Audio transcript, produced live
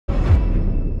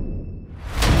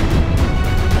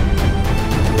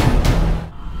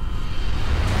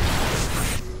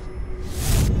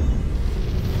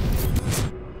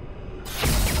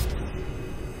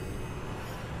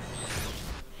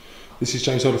This is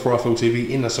James Holder for IFL TV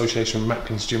in association with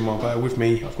Macklin's Gym Marbella. With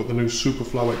me, I've got the new super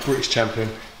flyweight British champion,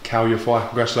 Kal Yafai.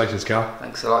 Congratulations, Kal.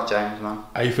 Thanks a lot, James, man.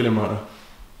 How are you feeling right now?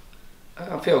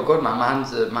 I feel good, man. My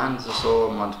hands are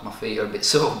sore, my feet are a bit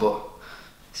sore, but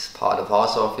it's part of the part,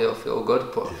 so I feel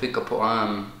good. But I think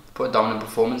I put a dominant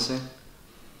performance in.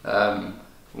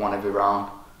 Won every round.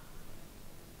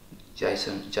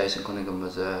 Jason Cunningham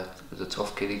was a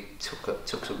tough kid. He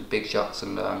took some big shots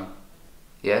and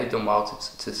yeah, he done well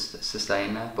to stay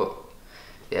in there. But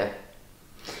yeah.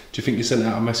 Do you think you sent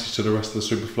out a message to the rest of the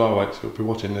super flyweights who'll be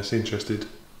watching this interested?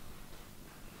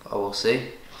 I will see.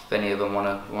 If any of them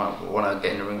wanna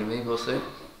get in the ring with me, we'll see.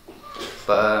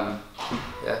 But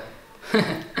yeah.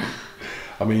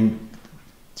 I mean,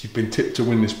 you've been tipped to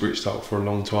win this British title for a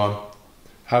long time.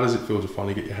 How does it feel to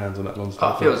finally get your hands on that long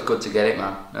title? It feels good to get it,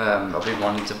 man. I've been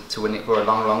wanting to win it for a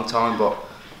long time, but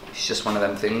it's just one of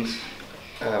them things.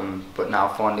 But now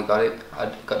I finally got it.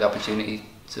 I got the opportunity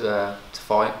to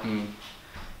fight and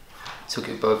took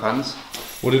it with both hands.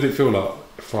 What did it feel like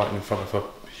fighting in front of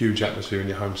a huge atmosphere in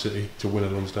your home city to win a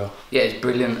Lonsdale? Yeah, it's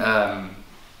brilliant.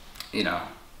 You know,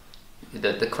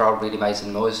 the crowd really made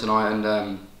some noise tonight,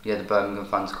 and yeah, the Birmingham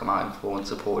fans come out in full and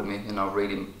supported me, and I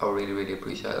really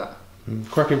appreciate that.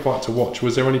 Cracking fight to watch.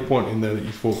 Was there any point in there that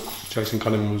you thought Jason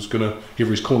Cunningham was going to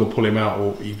either his corner pull him out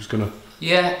or he was going to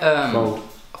fold?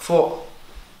 I thought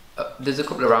there's a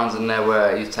couple of rounds in there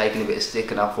where he was taking a bit of stick,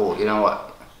 and I thought, you know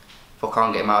what, if I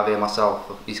can't get him out of here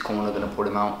myself, his corner going to pull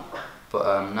him out.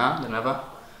 But no, they never.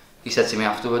 He said to me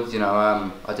afterwards, you know,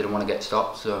 I didn't want to get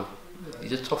stopped. So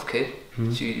he's a tough kid.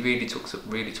 He really took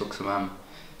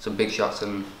some big shots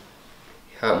and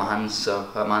hurt my hands. So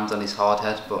hurt my hands on his hard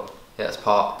head, but. Yeah, it's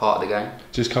part of the game.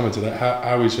 Just coming to that,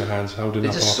 how is your hands holding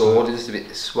up? They're just sore, they're just a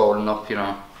bit swollen up, you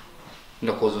know.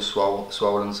 Knuckles were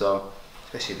swollen, so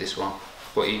especially this one.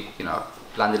 But he, you know,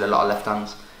 landed a lot of left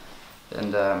hands,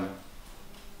 and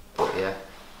but yeah,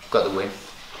 got the win.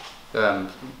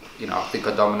 You know, I think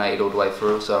I dominated all the way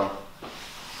through. So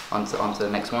on to the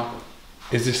next one.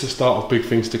 Is this the start of big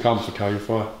things to come for Kal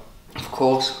Yafai? Of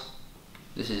course.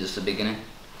 This is just the beginning.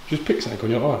 Just pick something on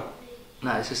your eye.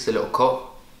 No, it's just a little cut.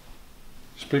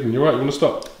 Speaking, you're right, you want to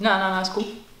stop? No, it's cool.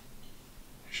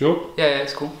 Sure? Yeah,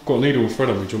 it's cool. Got a needle and thread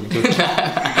on me, do you want me to?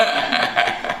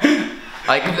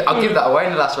 I'll give that away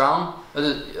in the last round. I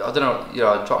don't know, you know,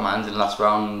 I dropped my hands in the last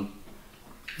round and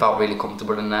felt really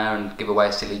comfortable in there and give away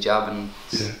a silly jab and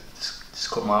just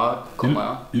cut my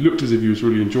eye. You looked as if you was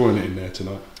really enjoying it in there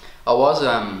tonight. I was.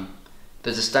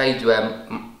 There's a stage where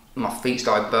my feet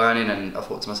started burning and I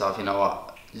thought to myself, you know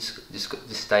what, just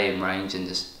stay in range and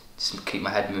just keep my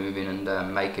head moving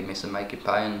and make it miss and make it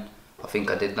pay, and I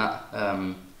think I did that.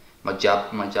 My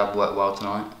jab worked well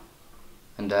tonight,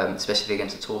 and especially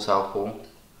against a tall southpaw.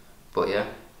 But yeah,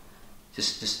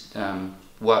 just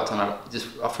worked on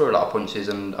I threw a lot of punches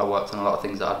and I worked on a lot of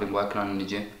things that I've been working on in the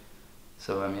gym.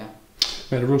 So yeah.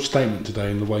 You made a real statement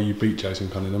today in the way you beat Jason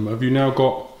Cunningham. Have you now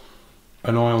got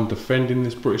an eye on defending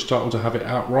this British title to have it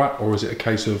outright, or is it a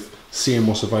case of seeing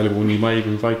what's available and you may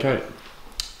even vacate?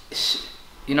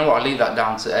 You know what, I leave that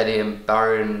down to Eddie and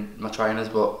Barry and my trainers,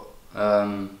 but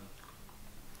the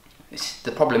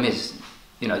problem is,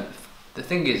 you know, the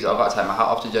thing is, I've got to take my hat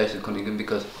off to Jason Cunningham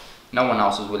because no one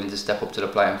else was willing to step up to the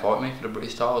plate and fight me for the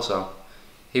British title, so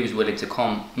he was willing to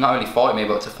come, not only fight me,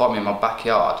 but to fight me in my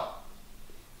backyard.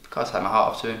 I've got to take my hat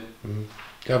off to him.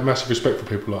 You have massive respect for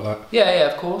people like that? Yeah,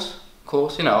 of course.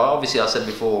 You know, obviously I said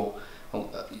before,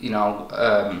 you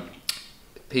know,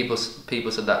 people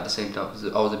said that at the same time.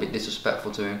 I was a bit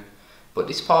disrespectful to him, but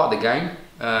it's part of the game.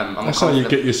 That's how you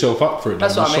get yourself up for it.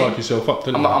 That's what I mean. Psych yourself up,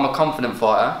 don't you? I'm a confident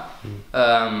fighter.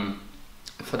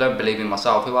 If I don't believe in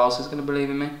myself, who else is going to believe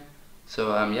in me?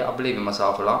 So yeah, I believe in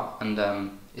myself a lot, and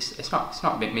it's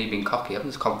not me being cocky. I'm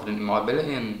just confident in my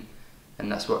ability, and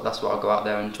that's what I go out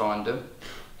there and try and do.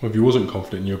 Well, if you wasn't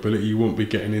confident in your ability, you wouldn't be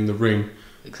getting in the ring.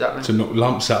 Exactly. To knock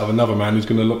lumps out of another man who's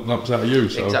going to knock lumps out of you.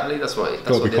 So exactly. That's what the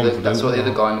other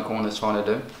guy in the corner is trying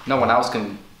to do. No one else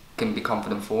can be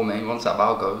confident for me. Once that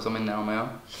bell goes, I'm in there on my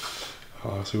own.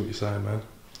 Oh, I see what you're saying, man.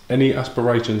 Any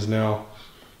aspirations now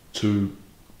to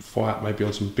fight maybe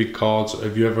on some big cards?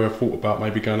 Have you ever thought about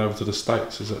maybe going over to the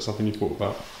States? Is that something you thought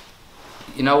about?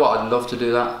 You know what? I'd love to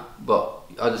do that, but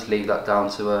I just leave that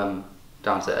down to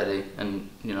Eddie, and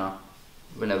you know,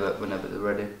 whenever they're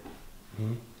ready.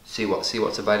 See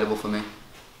what's available for me.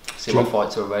 See what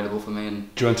fights are available for me.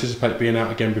 And do you anticipate being out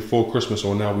again before Christmas,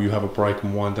 or now will you have a break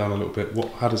and wind down a little bit?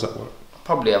 How does that work? I'll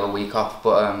probably have a week off,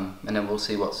 but and then we'll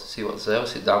see what's there. I'll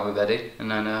sit down with Eddie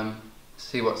and then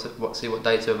see what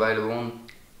dates are available and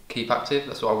keep active.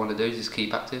 That's what I want to do. Just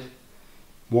keep active.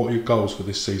 What are your goals for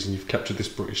this season? You've captured this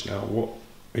British now. What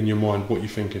in your mind? What are you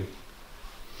thinking?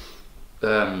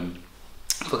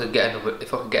 If I could get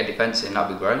a defence in,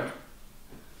 that'd be great.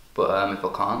 But if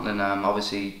I can't, then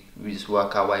obviously we just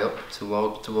work our way up to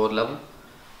world level.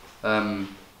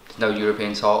 There's no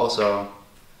European title, so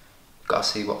got to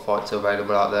see what fights are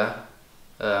available out there.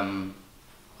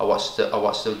 I watched the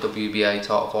WBA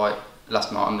title fight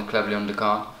last night on the Cleverly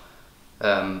undercard.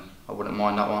 I wouldn't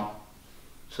mind that one.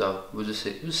 So we'll just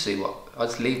see what. I'll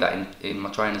just leave that in my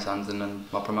trainer's hands and then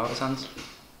my promoter's hands.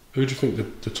 Who do you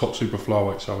think the top super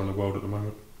flyweights are in the world at the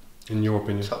moment, in your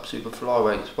opinion? Top super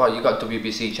flyweights. Well, you got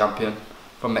WBC champion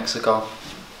from Mexico.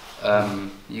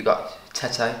 You got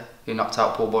Tete, who knocked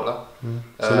out Paul Butler.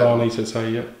 Solani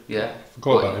Tete, yeah. Yeah.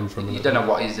 Forgot about him for a minute. You don't know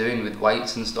what he's doing with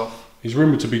weights and stuff. He's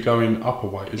rumoured to be going up a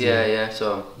weight, isn't he? Yeah.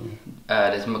 So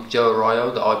there's Joe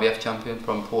Arroyo, the IBF champion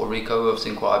from Puerto Rico, who I've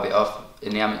seen quite a bit of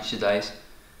in the amateur days.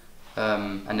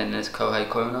 And then there's Kohei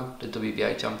Kono, the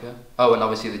WBA champion. Oh, and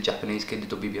obviously the Japanese kid,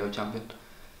 the WBO champion.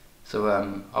 So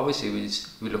obviously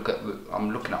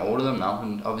I'm looking at all of them now,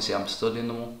 and obviously I'm studying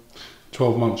them all.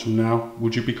 12 months from now,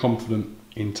 would you be confident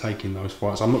in taking those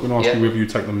fights? I'm not going to ask you whether you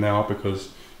take them now because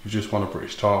you've just won a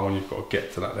British title and you've got to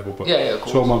get to that level. But of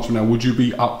course. 12 months from now, would you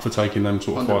be up for taking them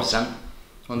sort of 100%, fights?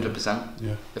 100%.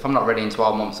 Yeah. If I'm not ready in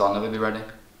 12 months, I'll never be ready.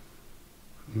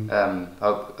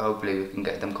 Hopefully we can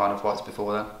get them kind of fights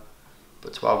before then.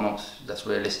 But 12 months, that's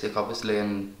realistic, obviously,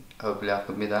 and hopefully I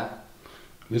can be there.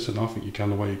 Listen, I think you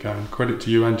can the way you're going. Credit to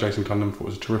you and Jason Cunningham for it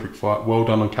was a terrific fight. Well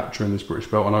done on capturing this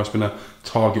British belt. I know it's been a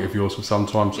target of yours for some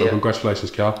time, so congratulations,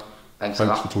 Kal. Thanks for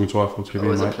talking to iFull TV, mate. It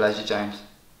was a pleasure, James.